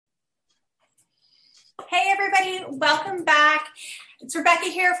everybody. Welcome back. It's Rebecca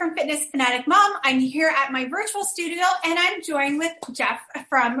here from Fitness Fanatic Mom. I'm here at my virtual studio and I'm joined with Jeff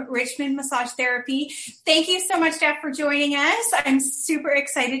from Richmond Massage Therapy. Thank you so much, Jeff, for joining us. I'm super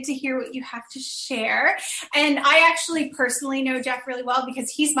excited to hear what you have to share. And I actually personally know Jeff really well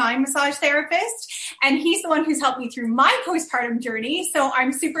because he's my massage therapist and he's the one who's helped me through my postpartum journey. So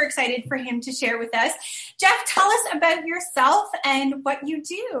I'm super excited for him to share with us. Jeff, tell us about yourself and what you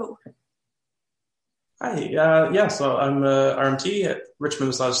do. Hi, so I'm a RMT at Richmond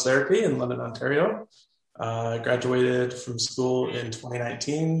Massage Therapy in London, Ontario. I graduated from school in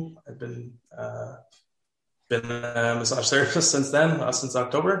 2019. I've been a massage therapist since then, since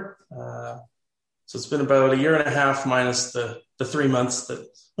October. So it's been about a year and a half minus the 3 months that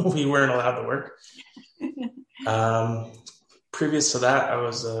we weren't allowed to work. Previous to that, I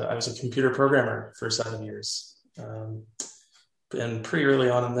was a computer programmer for 7 years. And pretty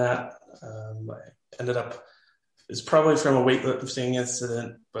early on in that, I ended up, it's probably from a weightlifting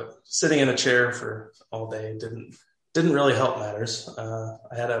incident, but sitting in a chair for all day didn't really help matters.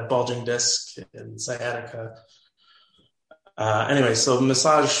 I had a bulging disc and sciatica. Anyway, so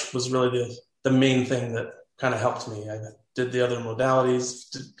massage was really the main thing that kind of helped me. I did the other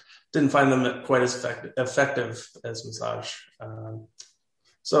modalities, didn't find them quite as effective as massage.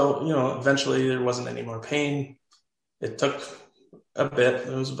 So, eventually there wasn't any more pain. It took a bit.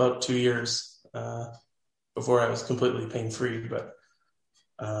 It was about 2 years before I was completely pain-free. But,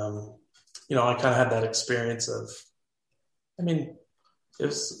 I kind of had that experience of, it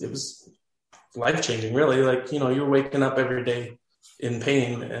was life-changing, really. Like, you're waking up every day in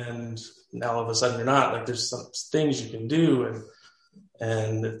pain and now all of a sudden you're not. Like, there's some things you can do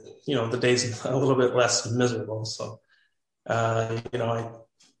and the day's a little bit less miserable. So,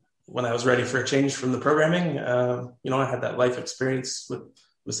 when I was ready for a change from the programming, I had that life experience with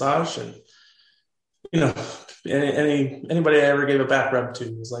massage and, anybody I ever gave a back rub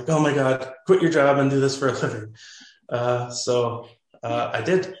to was like, oh my God, quit your job and do this for a living. So I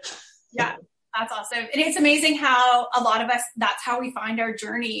did. Yeah. That's awesome. And it's amazing how a lot of us, that's how we find our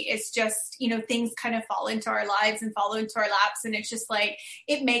journey. It's just, things kind of fall into our lives and fall into our laps. And it's just like,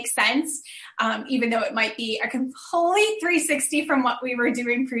 it makes sense. Even though it might be a complete 360 from what we were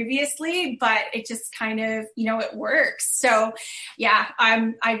doing previously, but it just kind of, it works. So yeah,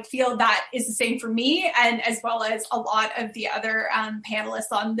 I feel that is the same for me. And as well as a lot of the other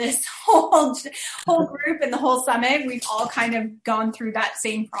panelists on this whole group and the whole summit, we've all kind of gone through that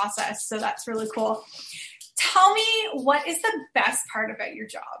same process. So that's really cool. Tell me, what is the best part about your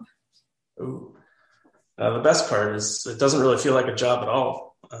job? Ooh. The best part is it doesn't really feel like a job at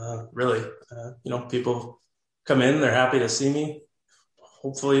all. Really, people come in, they're happy to see me.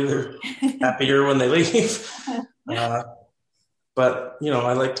 Hopefully they're happier when they leave. But,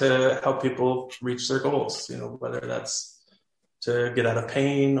 I like to help people reach their goals, whether that's to get out of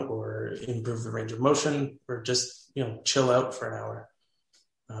pain or improve the range of motion or just, chill out for an hour.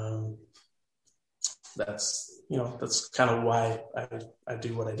 That's kind of why I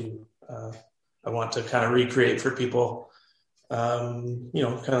do what I do. I want to kind of recreate for people, kind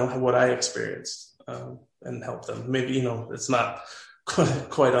of what I experienced, and help them. Maybe, it's not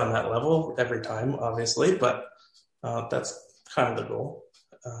quite on that level every time, obviously, but that's kind of the goal.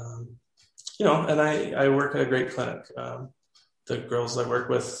 And I work at a great clinic. The girls I work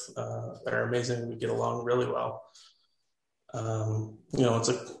with are amazing. We get along really well. It's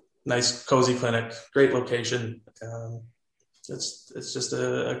a nice, cozy clinic, great location. It's just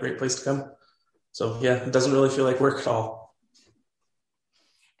a great place to come. So yeah, it doesn't really feel like work at all.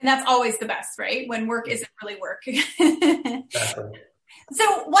 And that's always the best, right? When work isn't really work. Exactly.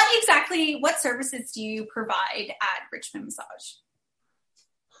 So what services do you provide at Richmond Massage?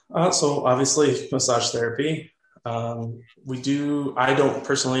 So obviously massage therapy. I don't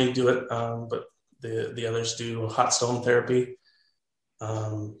personally do it, but the others do hot stone therapy.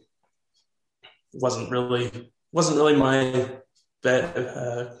 Wasn't really my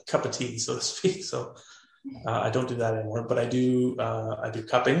cup of tea, so to speak. So I don't do that anymore, but I do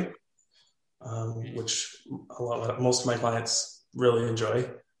cupping, which most of my clients really enjoy.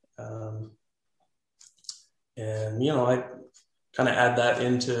 And I kind of add that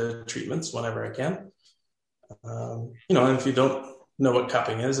into treatments whenever I can. And if you don't know what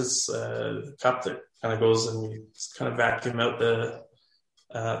cupping is, it's a cup that kind of goes and you kind of vacuum out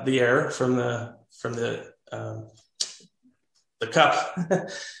the air from the cup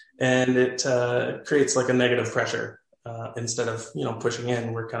and it creates like a negative pressure. Instead of, pushing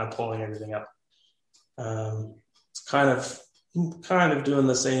in, we're kind of pulling everything up. It's kind of doing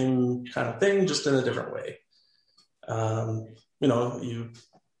the same kind of thing, just in a different way.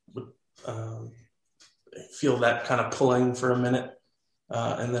 feel that kind of pulling for a minute,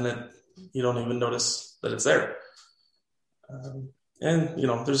 and then you don't even notice that it's there. And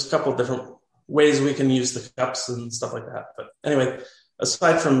there's a couple of different ways we can use the cups and stuff like that. But anyway,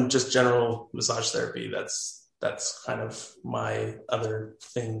 aside from just general massage therapy, that's kind of my other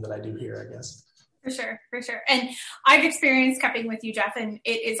thing that I do here, I guess. For sure. And I've experienced cupping with you, Jeff, and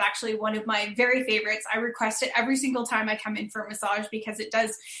it is actually one of my very favorites. I request it every single time I come in for a massage because it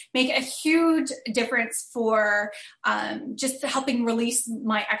does make a huge difference for just helping release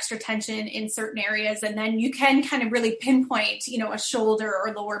my extra tension in certain areas. And then you can kind of really pinpoint, a shoulder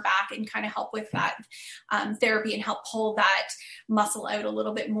or lower back and kind of help with that therapy and help pull that muscle out a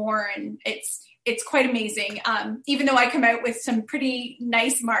little bit more. And it's quite amazing. Even though I come out with some pretty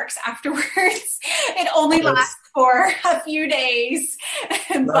nice marks afterwards, it only lasts for a few days.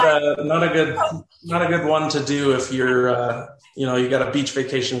 Not a good one to do if you're, you got a beach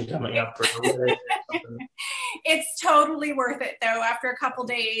vacation coming up. It's totally worth it though. After a couple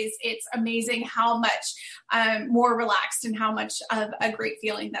days, it's amazing how much more relaxed and how much of a great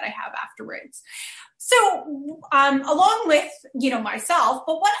feeling that I have afterwards. So along with, myself,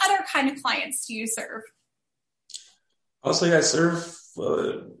 but what other kind of clients do you serve? Honestly, I serve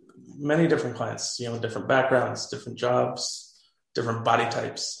many different clients, different backgrounds, different jobs, different body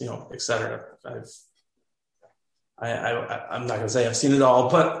types, et cetera. I'm not going to say I've seen it all,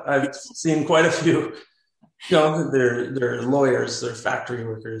 but I've seen quite a few. They're lawyers, they're factory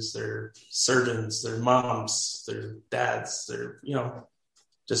workers, they're surgeons, they're moms, they're dads, they're,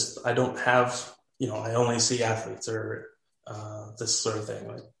 I don't have, I only see athletes or this sort of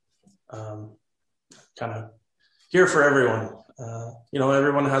thing. Kind of here for everyone.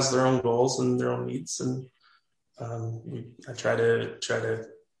 Everyone has their own goals and their own needs, and I try to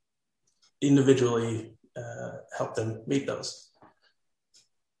individually help them meet those.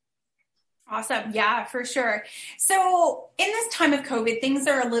 Awesome. Yeah, for sure. So in this time of COVID, things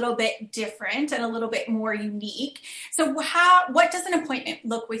are a little bit different and a little bit more unique. So what does an appointment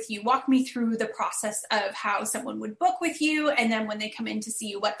look with you? Walk me through the process of how someone would book with you, and then when they come in to see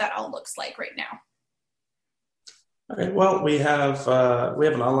you, what that all looks like right now. Okay. Well, we have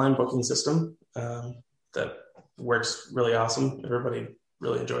an online booking system that works really awesome. Everybody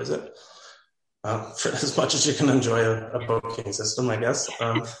really enjoys it. For as much as you can enjoy a booking system, I guess.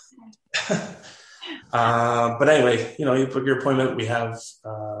 But anyway, you book your appointment. We have,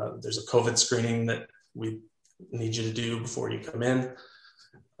 there's a COVID screening that we need you to do before you come in.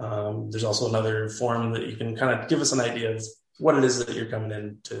 There's also another form that you can kind of give us an idea of what it is that you're coming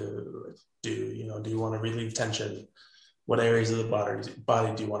in to do. Do you want to relieve tension? What areas of the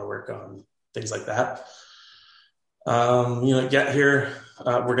body do you want to work on? Things like that. Get here,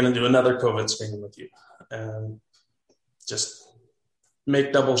 we're going to do another COVID screening with you. Just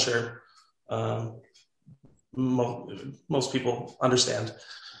make double sure. Most people understand.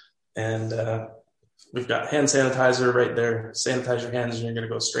 And we've got hand sanitizer right there. Sanitize your hands and you're going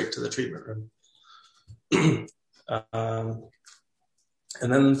to go straight to the treatment room.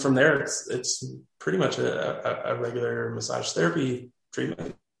 And then from there, it's pretty much a regular massage therapy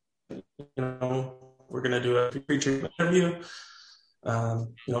treatment. We're going to do a pre-treatment interview.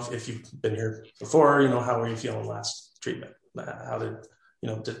 If you've been here before, how were you feeling last treatment? How did,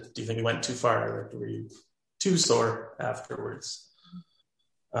 do you think it went too far? Were you too sore afterwards?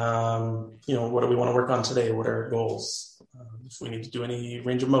 What do we want to work on today? What are our goals? If we need to do any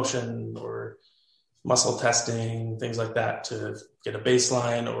range of motion or muscle testing, things like that to get a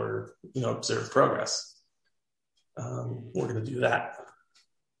baseline or, observe progress. We're going to do that.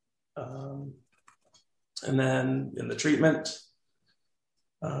 And then in the treatment,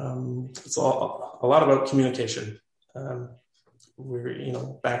 it's a lot about communication. We're,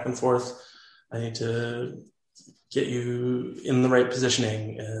 back and forth. I need to get you in the right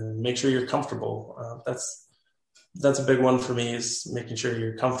positioning and make sure you're comfortable. That's a big one for me, is making sure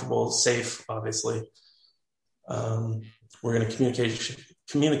you're comfortable, safe, obviously. We're going to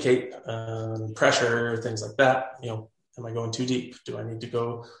communicate pressure, things like that. Am I going too deep? Do I need to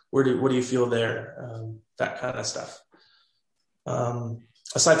go? What do you feel there? That kind of stuff.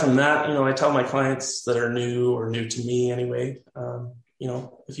 Aside from that, I tell my clients that are new or new to me anyway,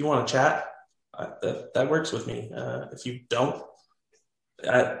 if you want to chat, that works with me. If you don't,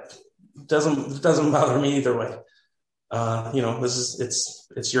 it doesn't bother me either way.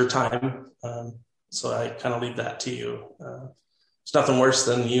 It's your time. So I kind of leave that to you. It's nothing worse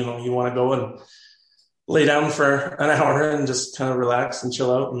than, you want to go and lay down for an hour and just kind of relax and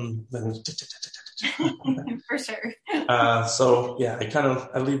chill out, and then for sure. So yeah,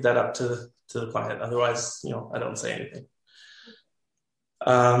 I leave that up to the client. Otherwise, I don't say anything.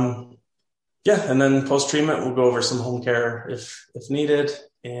 yeah, and then post-treatment, we'll go over some home care if needed,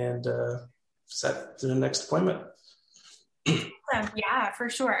 and set to the next appointment. Yeah, for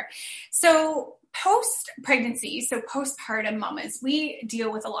sure. So post-pregnancy, so postpartum mamas, we deal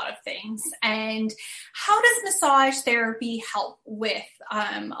with a lot of things. And how does massage therapy help with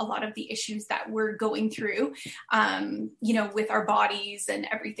a lot of the issues that we're going through, with our bodies and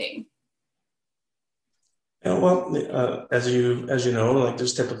everything? Yeah, well, as you know, like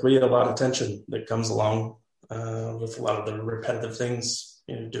there's typically a lot of tension that comes along with a lot of the repetitive things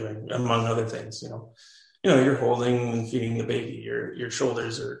you're doing, among other things. You're holding and feeding the baby. Your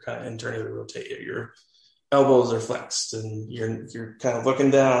shoulders are kind of internally rotated. Your elbows are flexed, and you're kind of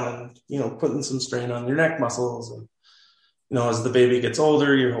looking down and putting some strain on your neck muscles. And as the baby gets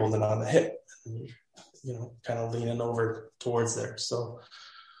older, you're holding on the hip, and you're kind of leaning over towards there. So.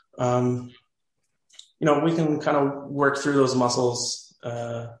 We can kind of work through those muscles,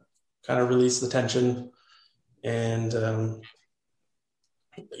 kind of release the tension, and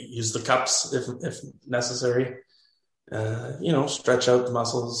use the cups if necessary. Stretch out the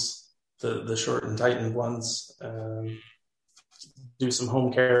muscles, the short and tightened ones. Do some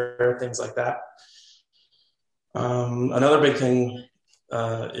home care, things like that. Another big thing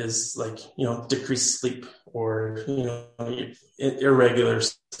is like decreased sleep or irregular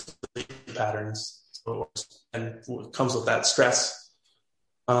sleep patterns. And it comes with that stress.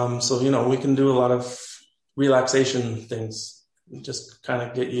 So we can do a lot of relaxation things, just kind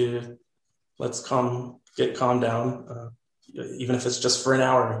of get you, get calmed down. Even if it's just for an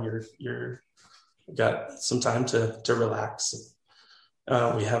hour, you're got some time to relax.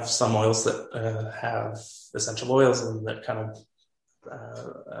 We have some oils that have essential oils and that kind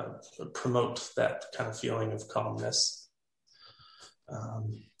of promote that kind of feeling of calmness.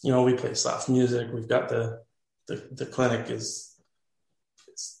 We play soft music. We've got the clinic it's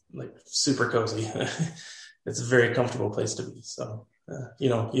like super cozy. It's a very comfortable place to be. So,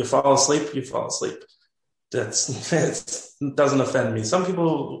 you fall asleep. It doesn't offend me. Some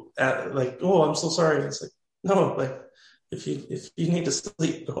people like, oh, I'm so sorry. It's like, no, like if you need to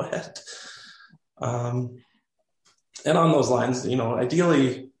sleep, go ahead. And on those lines,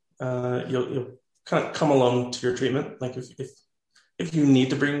 ideally, you'll kind of come alone to your treatment. Like if you need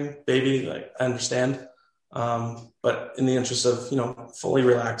to bring baby, like I understand. But in the interest of, fully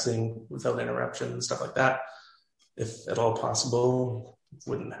relaxing without interruption and stuff like that, if at all possible,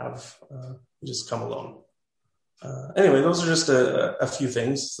 wouldn't have, just come alone. Anyway, those are just a few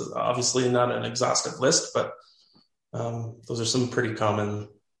things. Obviously not an exhaustive list, but those are some pretty common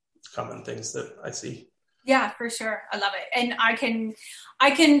things that I see. Yeah, for sure. I love it. And I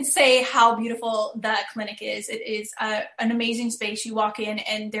can say how beautiful the clinic is. It is an amazing space. You walk in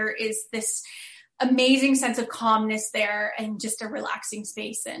and there is this amazing sense of calmness there and just a relaxing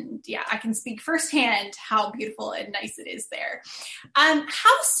space. And yeah, I can speak firsthand how beautiful and nice it is there.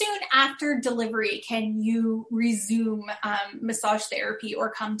 How soon after delivery can you resume massage therapy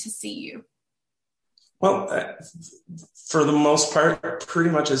or come to see you? Well, for the most part, pretty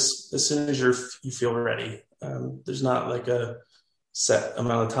much as soon as you feel ready. There's not like a set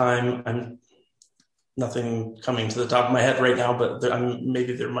amount of time. I'm nothing coming to the top of my head right now, but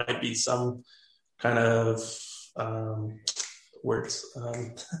maybe there might be some kind of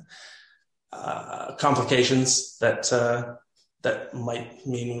complications that might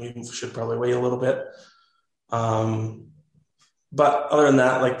mean we should probably wait a little bit. But other than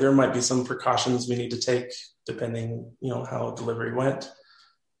that, like there might be some precautions we need to take depending, how delivery went.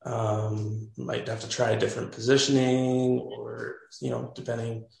 Might have to try a different positioning or,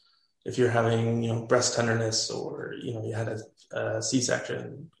 depending if you're having, breast tenderness or, you had a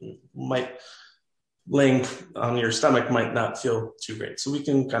C-section, laying on your stomach might not feel too great. So we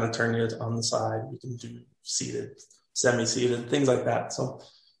can kind of turn it on the side. We can do seated, semi-seated, things like that. So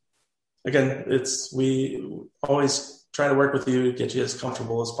again, we always try to work with you to get you as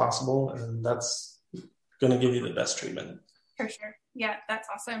comfortable as possible. And that's going to give you the best treatment. For sure. Yeah, that's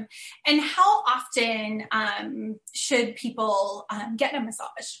awesome. And how often should people get a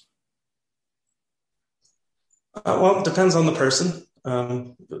massage? Well, it depends on the person,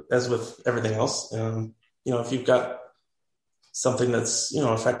 as with everything else. If you've got something that's,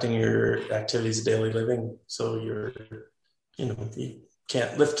 affecting your activities of daily living, so you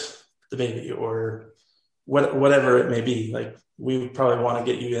can't lift the baby or whatever it may be, like we would probably want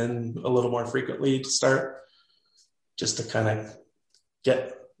to get you in a little more frequently to start, just to kind of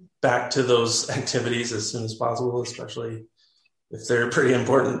get back to those activities as soon as possible, especially if they're pretty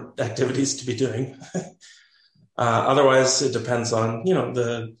important activities to be doing. Otherwise, it depends on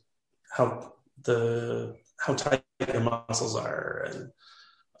how tight your muscles are,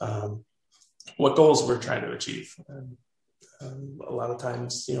 and what goals we're trying to achieve. And, a lot of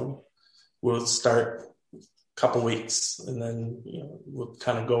times, we'll start a couple weeks and then, we'll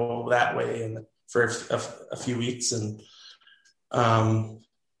kind of go that way and for a few weeks. And,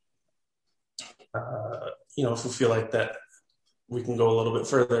 if we feel like that we can go a little bit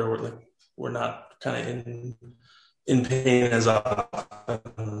further, we're not kind of in pain as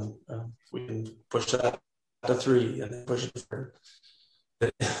often. We can push that to 3 and then push it to 4.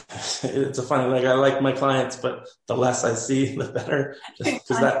 It's a funny, I like my clients, but the less I see, the better,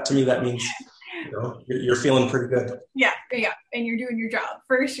 because that, to me, that means, you're feeling pretty good. Yeah. And you're doing your job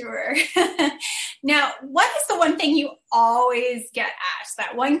for sure. Now, what is the one thing you always get asked?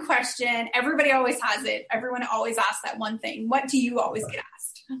 That one question, everybody always has it. Everyone always asks that one thing. What do you always get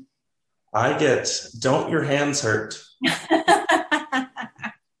asked? I get, don't your hands hurt?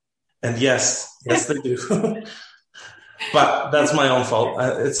 And yes, they do. But that's my own fault.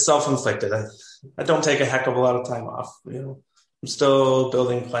 It's self-inflicted. I don't take a heck of a lot of time off. I'm still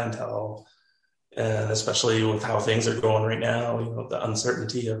building clientele, and especially with how things are going right now, the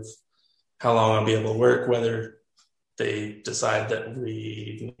uncertainty of how long I'll be able to work, whether they decide that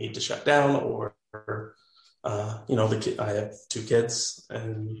we need to shut down or, I have 2 kids,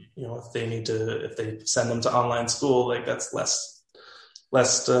 and, if they send them to online school, that's less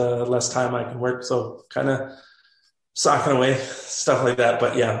time I can work. So kind of socking away, stuff like that.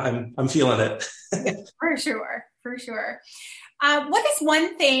 But yeah, I'm feeling it. For sure. What is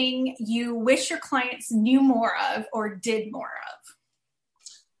one thing you wish your clients knew more of or did more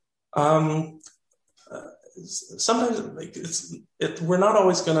of? Sometimes we're not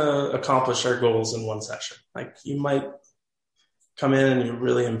always going to accomplish our goals in one session. You might come in and you're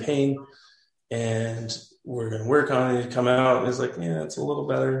really in pain, and we're going to work on it. You come out and it's it's a little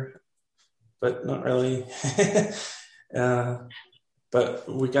better, but not really. But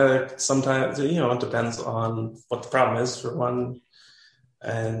we gotta sometimes, it depends on what the problem is for one.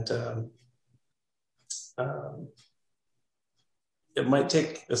 And it might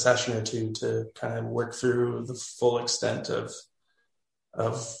take a session or 2 to kind of work through the full extent of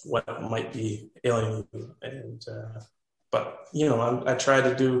what might be ailing you. And, but, I try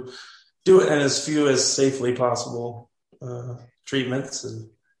to do it in as few as safely possible treatments. And,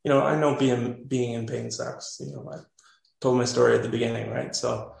 I know being in pain sucks. I told my story at the beginning, right?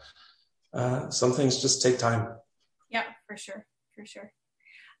 So some things just take time. Yeah, for sure.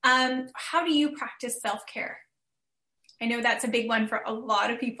 How do you practice self-care? I know that's a big one for a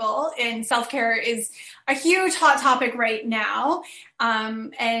lot of people, and self-care is a huge hot topic right now.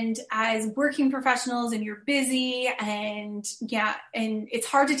 And as working professionals, and you're busy, and it's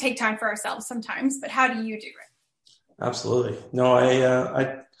hard to take time for ourselves sometimes, but how do you do it? Absolutely. No,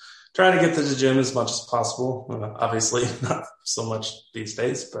 I try to get to the gym as much as possible. Obviously not so much these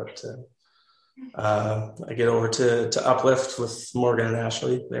days, but I get over to Uplift with Morgan and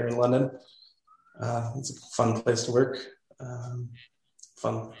Ashley there in London. It's a fun place to work,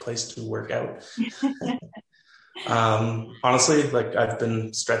 fun place to work out. Honestly, I've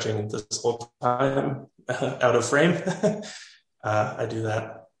been stretching this whole time out of frame. I do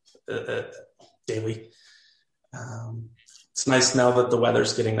that daily. It's nice now that the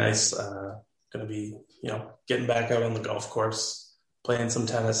weather's getting nice. Going to be, getting back out on the golf course, playing some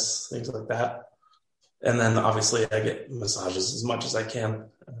tennis, things like that. And then obviously I get massages as much as I can,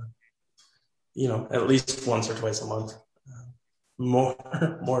 at least once or twice a month. More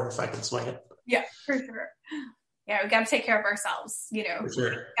if I can swing it. Yeah, for sure. Yeah, we got to take care of ourselves, For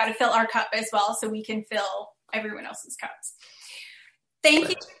sure. Got to fill our cup as well so we can fill everyone else's cups. Thank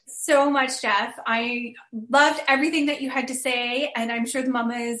you so much, Jeff. I loved everything that you had to say, and I'm sure the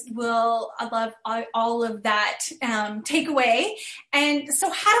mamas will love all of that takeaway. And so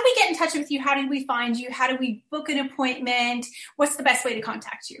how do we get in touch with you? How do we find you? How do we book an appointment? What's the best way to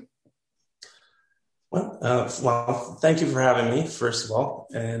contact you? Well, thank you for having me, first of all.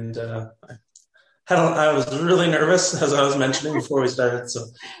 And I was really nervous, as I was mentioning before we started, so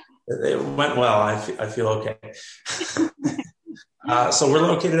it went well. I feel okay. So we're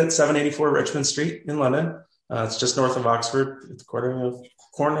located at 784 Richmond Street in London. It's just north of Oxford, at the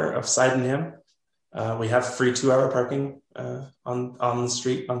corner of Sydenham. We have free 2-hour parking on the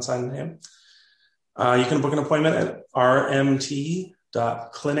street on Sydenham. You can book an appointment at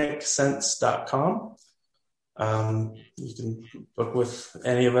rmt.clinicsense.com. You can book with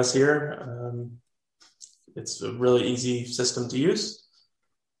any of us here. It's a really easy system to use.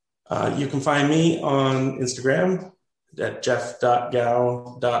 You can find me on Instagram at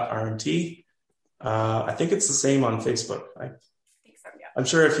jeff.gao.rmt. I think it's the same on Facebook. I think so, yeah. I'm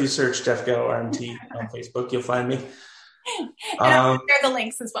sure if you search Jeff Gao RMT on Facebook, you'll find me. And I'll share the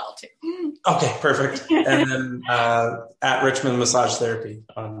links as well too. Okay, perfect. And then at Richmond Massage Therapy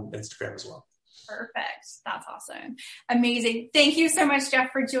on Instagram as well. Perfect. That's awesome. Amazing. Thank you so much,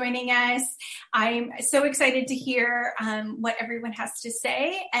 Jeff, for joining us. I'm so excited to hear what everyone has to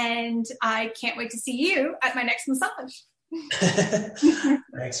say, and I can't wait to see you at my next massage.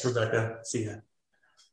 Thanks, Rebecca. See ya.